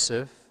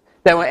Joseph.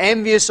 They were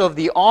envious of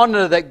the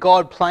honour that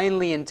God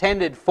plainly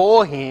intended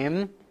for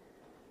him.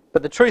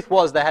 But the truth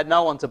was they had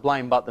no one to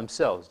blame but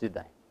themselves, did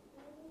they?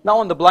 No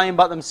one to blame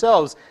but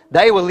themselves.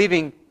 They were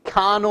living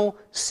carnal,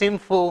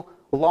 sinful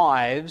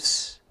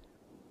lives.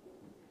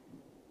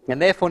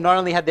 And therefore not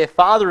only had their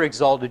father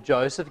exalted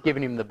Joseph,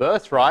 given him the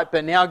birthright,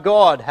 but now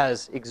God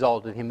has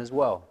exalted him as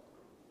well.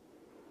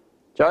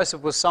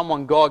 Joseph was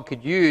someone God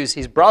could use.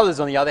 His brothers,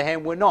 on the other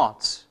hand, were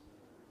not.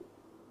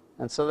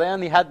 And so they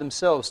only had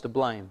themselves to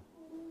blame.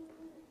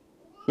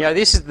 You know,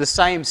 this is the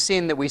same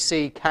sin that we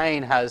see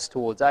Cain has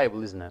towards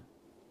Abel, isn't it?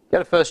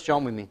 Go to 1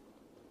 John with me.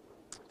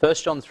 1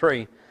 John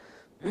 3.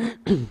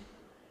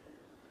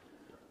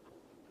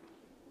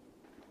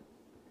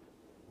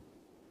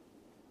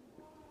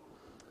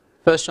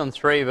 1 John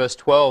 3 verse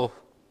 12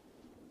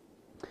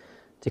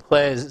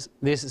 declares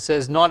this. It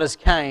says, "Not as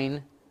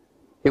Cain,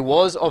 who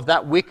was of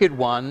that wicked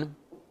one,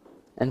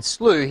 and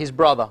slew his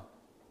brother.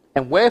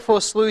 And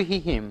wherefore slew he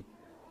him?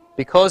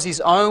 Because his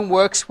own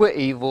works were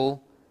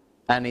evil,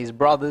 and his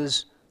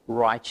brother's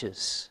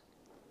righteous."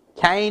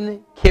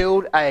 Cain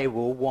killed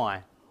Abel.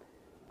 Why?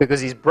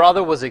 Because his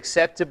brother was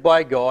accepted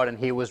by God and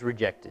he was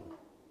rejected.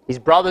 His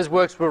brother's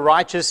works were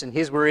righteous and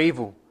his were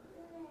evil.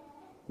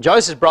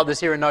 Joseph's brothers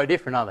here are no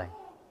different, are they?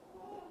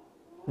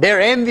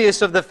 They're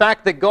envious of the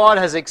fact that God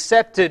has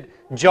accepted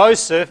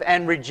Joseph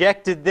and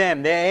rejected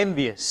them. They're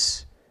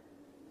envious.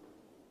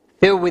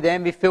 Filled with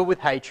envy, filled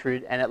with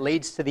hatred, and it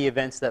leads to the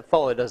events that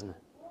follow, doesn't it?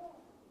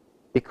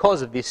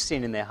 Because of this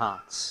sin in their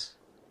hearts.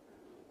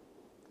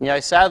 You know,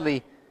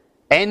 sadly,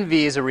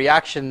 envy is a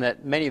reaction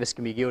that many of us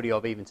can be guilty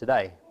of even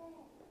today.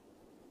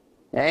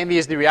 Now, envy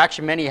is the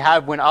reaction many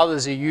have when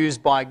others are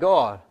used by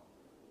God,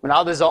 when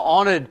others are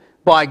honoured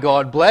by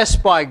God,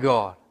 blessed by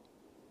God.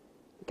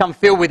 Become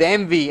filled with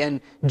envy and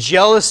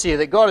jealousy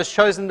that God has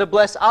chosen to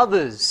bless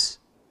others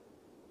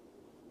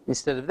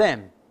instead of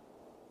them.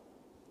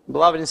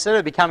 Beloved, instead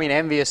of becoming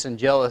envious and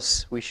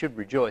jealous, we should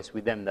rejoice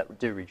with them that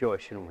do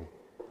rejoice, shouldn't we?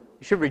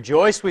 We should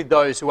rejoice with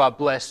those who are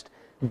blessed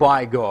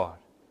by God.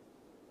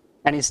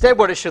 And instead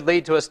what it should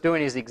lead to us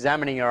doing is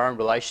examining our own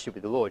relationship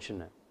with the Lord,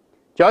 shouldn't it?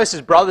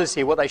 Joseph's brothers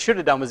here, what they should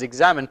have done was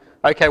examine,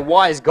 okay,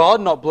 why is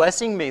God not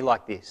blessing me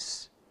like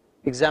this?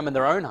 Examine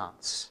their own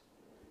hearts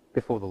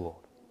before the Lord.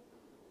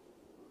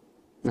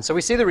 And so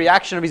we see the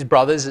reaction of his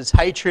brothers, it's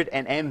hatred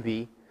and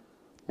envy.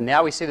 And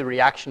now we see the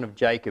reaction of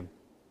Jacob.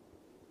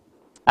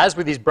 As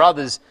with the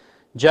brothers,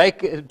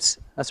 Jacob's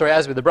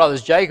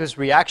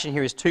reaction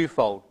here is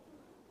twofold.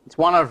 It's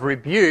one of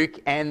rebuke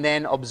and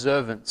then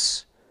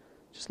observance.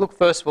 Just look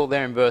first of all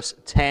there in verse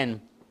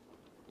 10.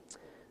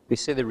 We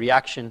see the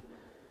reaction,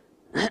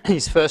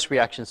 his first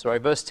reaction,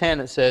 Verse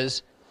 10 it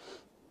says,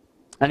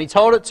 "And he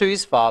told it to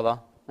his father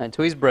and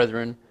to his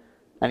brethren,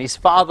 and his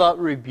father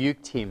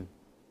rebuked him,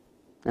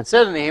 and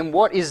said unto him,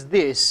 What is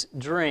this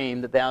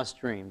dream that thou hast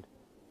dreamed?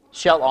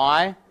 Shall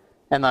I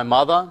and thy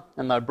mother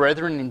and thy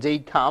brethren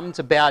indeed come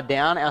to bow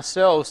down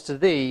ourselves to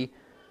thee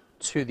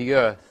to the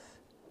earth?"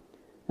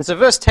 And so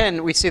verse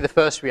 10, we see the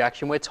first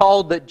reaction. We're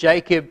told that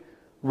Jacob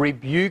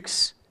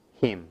rebukes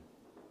him.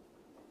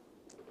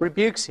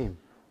 Rebukes him.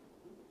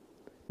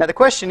 Now the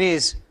question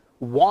is,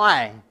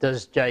 why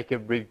does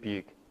Jacob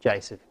rebuke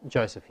Joseph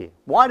here?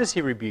 Why does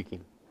he rebuke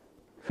him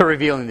for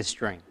revealing this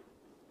dream?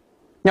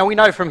 Now we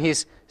know from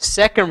his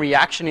second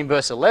reaction in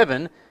verse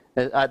 11,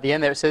 at the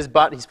end there it says,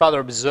 "But his father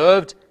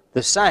observed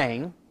the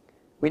saying."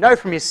 We know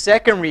from his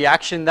second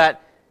reaction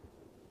that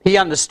he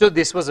understood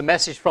this was a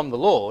message from the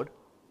Lord.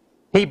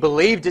 He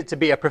believed it to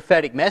be a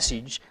prophetic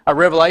message, a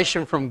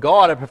revelation from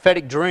God, a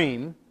prophetic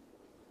dream.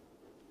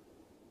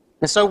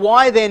 And so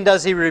why then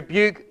does he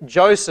rebuke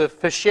Joseph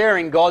for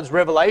sharing God's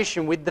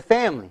revelation with the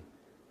family?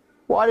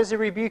 Why does he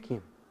rebuke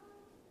him?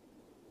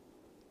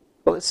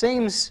 Well, it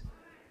seems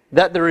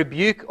that the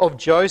rebuke of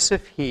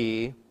Joseph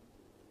here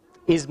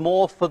is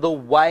more for the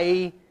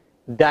way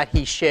that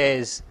he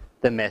shares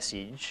the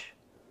message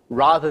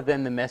rather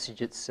than the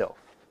message itself.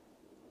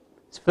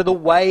 It's for the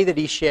way that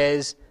he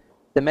shares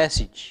the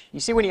message. You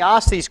see, when he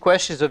asks these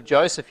questions of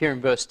Joseph here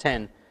in verse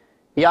 10,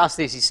 he asks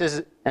this, he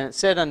says, "And it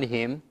said unto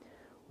him,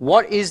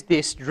 What is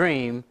this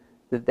dream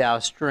that thou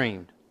hast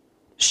dreamed?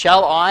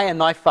 Shall I and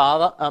thy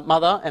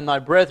mother and thy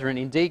brethren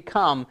indeed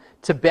come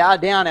to bow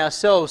down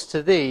ourselves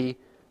to thee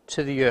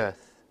to the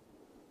earth?"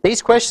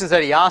 These questions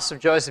that he asks of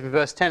Joseph in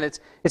verse 10,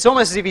 it's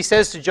almost as if he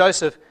says to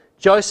Joseph,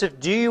 "Joseph,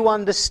 do you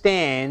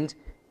understand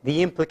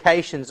the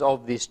implications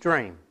of this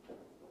dream?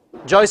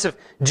 Joseph,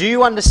 do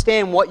you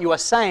understand what you are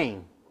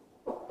saying?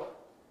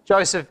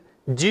 Joseph,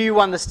 do you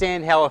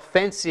understand how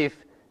offensive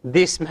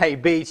this may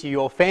be to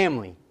your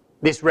family,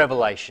 this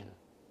revelation?"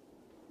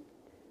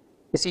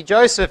 You see,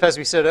 Joseph, as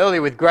we said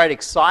earlier, with great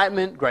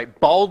excitement, great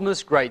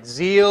boldness, great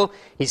zeal,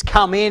 he's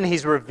come in,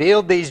 he's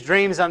revealed these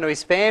dreams unto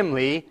his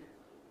family,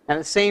 and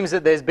it seems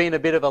that there's been a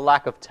bit of a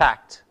lack of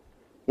tact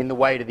in the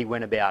way that he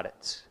went about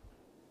it.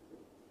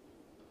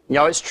 You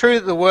know, it's true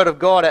that the Word of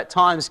God at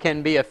times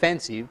can be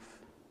offensive,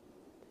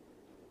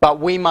 but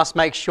we must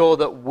make sure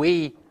that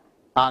we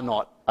are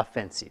not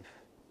offensive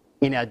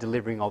in our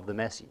delivering of the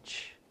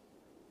message.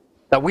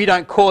 That we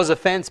don't cause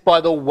offense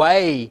by the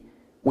way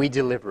we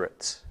deliver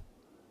it.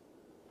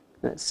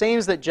 And it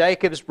seems that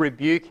Jacob's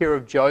rebuke here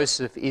of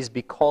Joseph is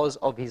because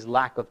of his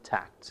lack of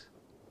tact.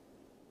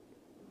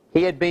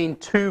 He had been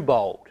too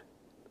bold,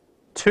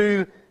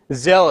 too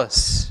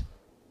zealous,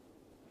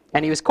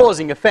 and he was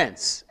causing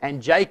offense.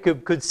 And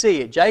Jacob could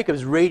see it.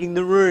 Jacob's reading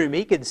the room.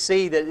 He could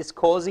see that it's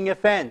causing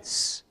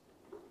offense.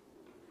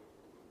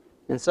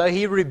 And so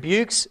he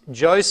rebukes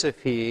Joseph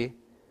here,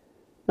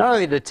 not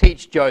only to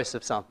teach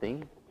Joseph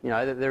something,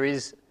 that there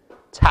is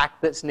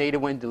tact that's needed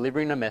when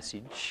delivering a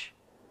message,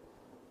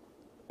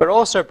 but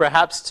also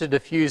perhaps to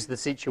diffuse the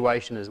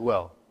situation as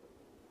well.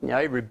 He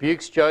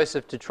rebukes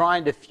Joseph to try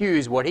and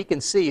diffuse what he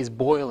can see is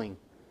boiling.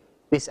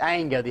 This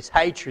anger, this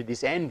hatred,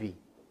 this envy.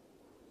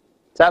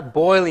 It's at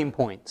boiling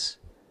points.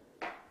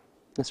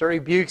 And so he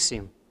rebukes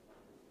him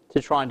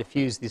to try and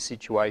diffuse this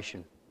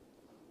situation.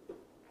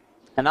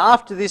 And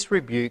after this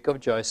rebuke of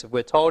Joseph,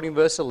 we're told in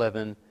verse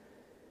 11,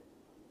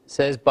 it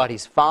says, "But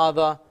his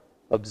father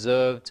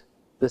observed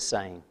the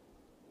saying."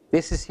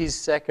 This is his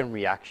second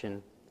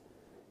reaction.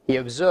 He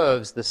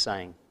observes the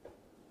saying.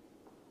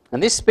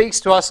 And this speaks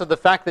to us of the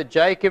fact that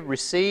Jacob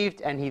received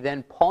and he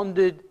then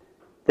pondered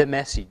the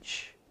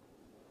message.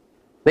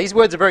 These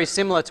words are very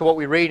similar to what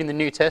we read in the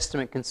New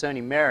Testament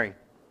concerning Mary.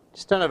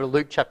 Just turn over to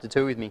Luke chapter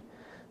 2 with me.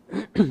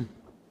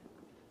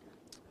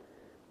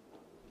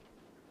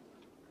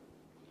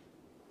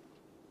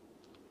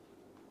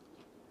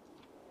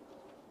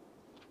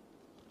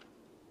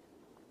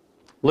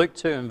 Luke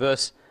 2 and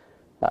verse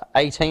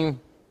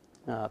 18,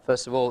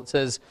 first of all, it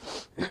says,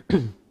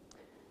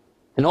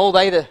 "And all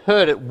they that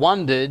heard it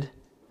wondered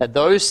at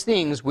those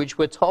things which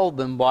were told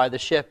them by the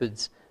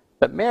shepherds.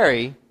 But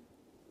Mary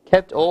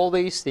kept all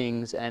these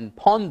things and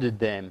pondered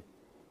them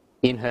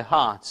in her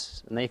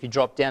heart." And then if you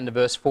drop down to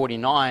verse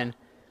 49,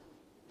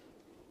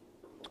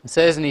 it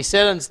says, "And he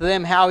said unto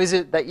them, How is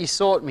it that ye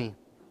sought me?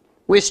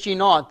 Wist ye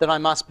not that I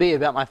must be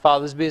about my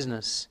Father's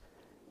business?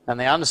 And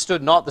they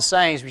understood not the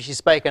sayings which he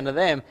spake unto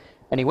them.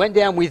 And he went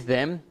down with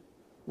them,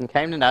 and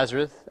came to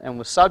Nazareth, and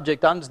was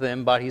subject unto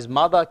them, but his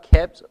mother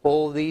kept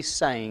all these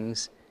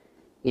sayings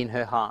in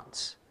her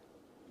heart."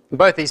 In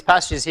both these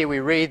passages here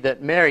we read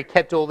that Mary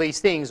kept all these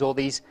things, all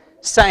these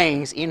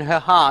sayings in her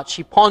heart.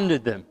 She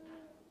pondered them.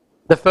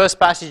 The first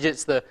passage,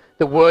 it's the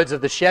words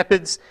of the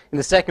shepherds. In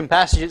the second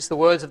passage, it's the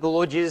words of the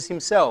Lord Jesus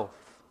himself.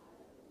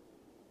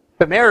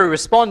 But Mary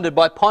responded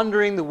by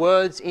pondering the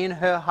words in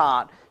her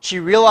heart. She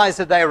realized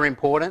that they were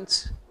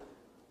important.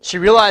 She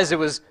realized it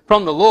was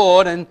from the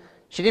Lord, and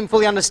she didn't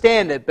fully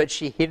understand it, but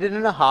she hid it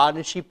in her heart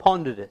and she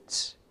pondered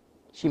it.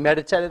 She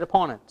meditated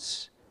upon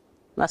it.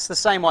 And that's the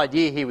same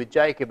idea here with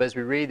Jacob as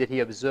we read that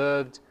he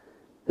observed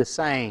the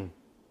saying.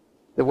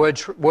 The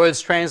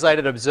words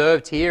translated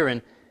observed here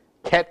and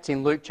kept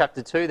in Luke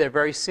chapter 2, they're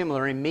very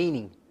similar in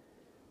meaning.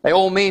 They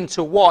all mean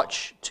to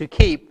watch, to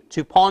keep,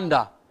 to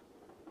ponder.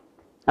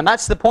 And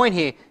that's the point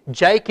here.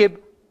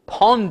 Jacob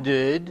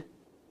pondered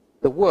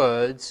the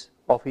words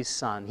of his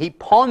son. He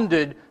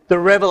pondered the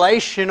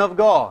revelation of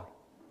God.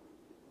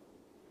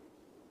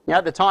 Now,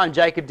 at the time,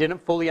 Jacob didn't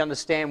fully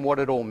understand what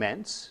it all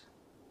meant.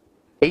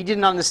 He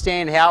didn't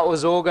understand how it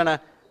was all going to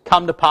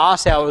come to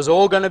pass, how it was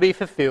all going to be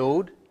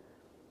fulfilled.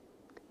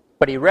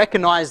 But he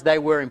recognized they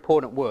were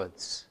important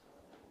words.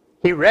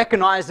 He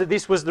recognized that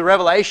this was the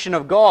revelation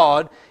of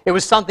God. It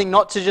was something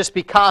not to just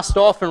be cast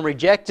off and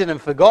rejected and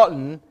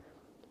forgotten.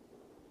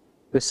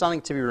 It was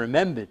something to be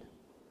remembered.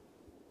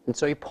 And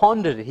so he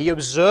pondered it. He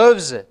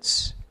observes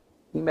it.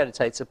 He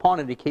meditates upon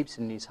it. He keeps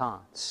it in his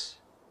heart.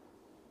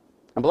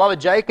 And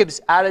beloved,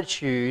 Jacob's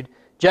attitude,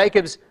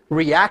 Jacob's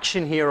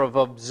reaction here of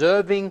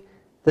observing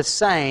the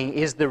saying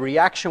is the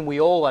reaction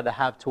we all are to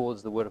have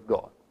towards the Word of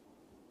God.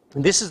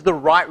 And this is the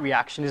right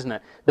reaction, isn't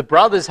it? The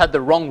brothers had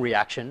the wrong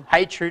reaction,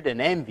 hatred and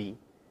envy.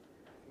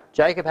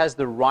 Jacob has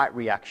the right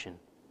reaction.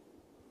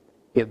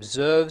 He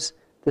observes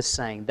the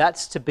saying.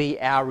 That's to be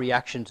our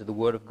reaction to the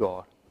Word of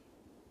God.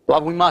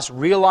 But we must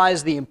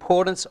realize the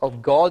importance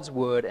of God's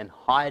Word and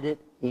hide it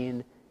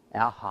in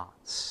our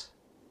hearts.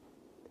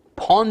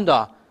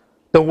 Ponder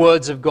the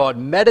words of God.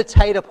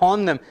 Meditate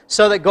upon them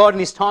so that God in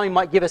His time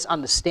might give us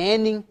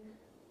understanding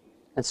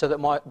and so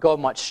that God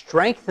might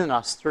strengthen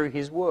us through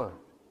His Word.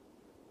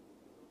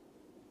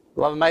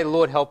 Beloved, may the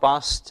Lord help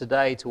us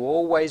today to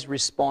always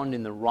respond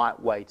in the right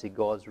way to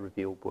God's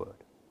revealed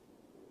Word.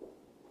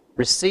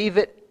 Receive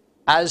it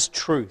as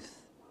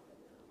truth.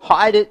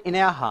 Hide it in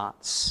our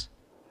hearts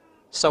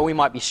so we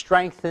might be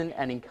strengthened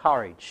and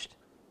encouraged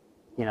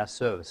in our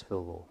service for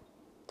the Lord.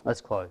 Let's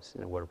close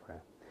in a word of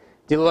prayer.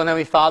 Dear Lord and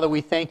Heavenly Father,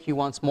 we thank you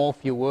once more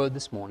for your word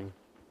this morning.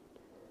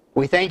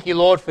 We thank you,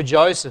 Lord, for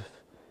Joseph,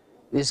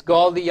 this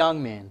godly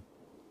young man.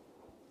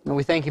 And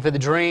we thank you for the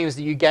dreams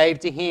that you gave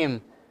to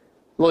him.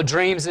 Lord,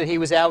 dreams that he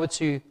was able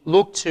to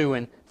look to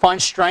and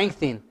find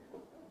strength in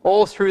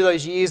all through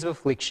those years of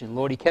affliction.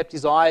 Lord, he kept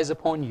his eyes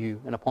upon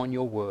you and upon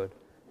your word.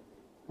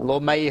 And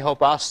Lord, may you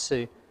help us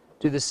to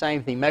do the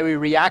same thing. May we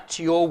react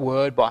to your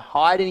word by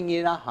hiding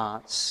it in our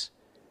hearts.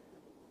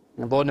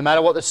 And Lord, no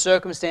matter what the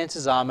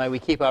circumstances are, may we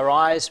keep our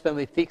eyes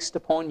firmly fixed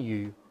upon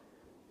you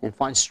and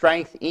find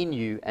strength in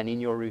you and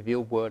in your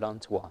revealed word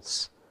unto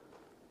us.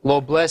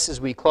 Lord, bless as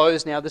we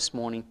close now this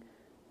morning.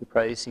 We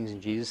pray these things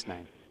in Jesus'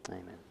 name.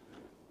 Amen.